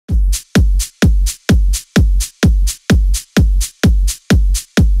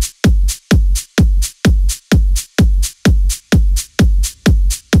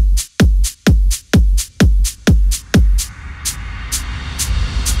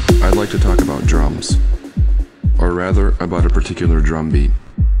I'd like to talk about drums, or rather about a particular drum beat.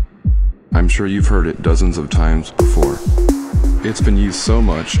 I'm sure you've heard it dozens of times before. It's been used so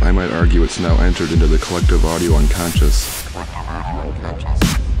much, I might argue it's now entered into the collective audio unconscious.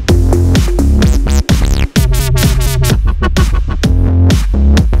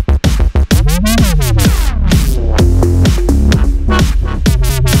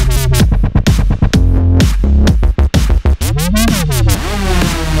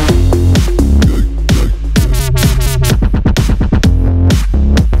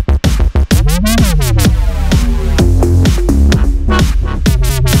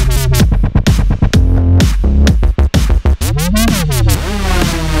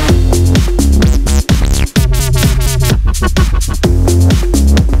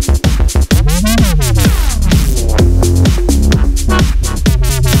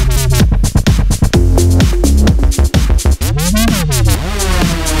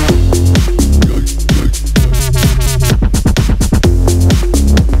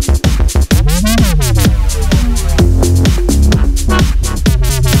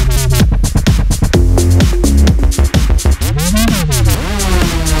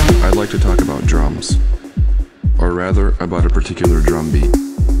 To talk about drums, or rather about a particular drum beat.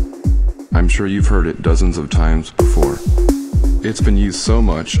 I'm sure you've heard it dozens of times before. It's been used so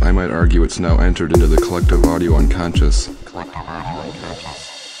much, I might argue it's now entered into the collective audio unconscious.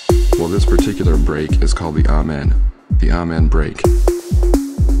 Well, this particular break is called the Amen break.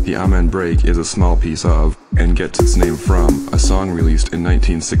 The Amen break is a small piece of, and gets its name from, a song released in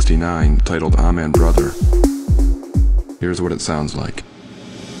 1969 titled Amen Brother. Here's what it sounds like.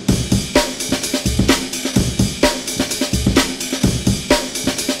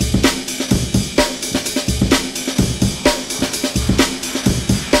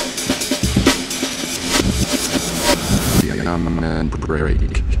 Amen break.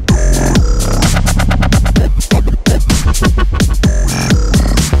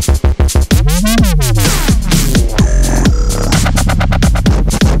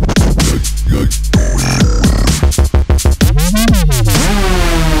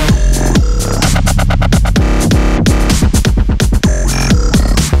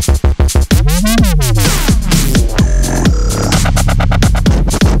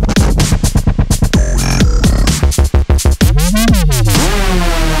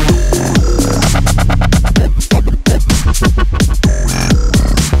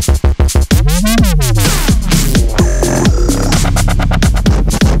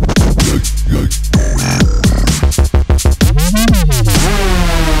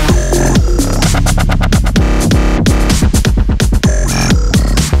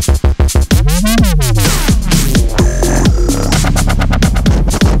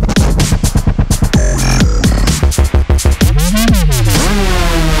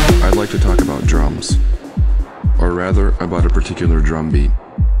 To talk about drums, or rather about a particular drum beat.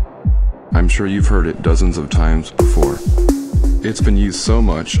 I'm sure you've heard it dozens of times before. It's been used so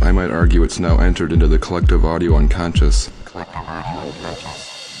much, I might argue it's now entered into the collective audio unconscious.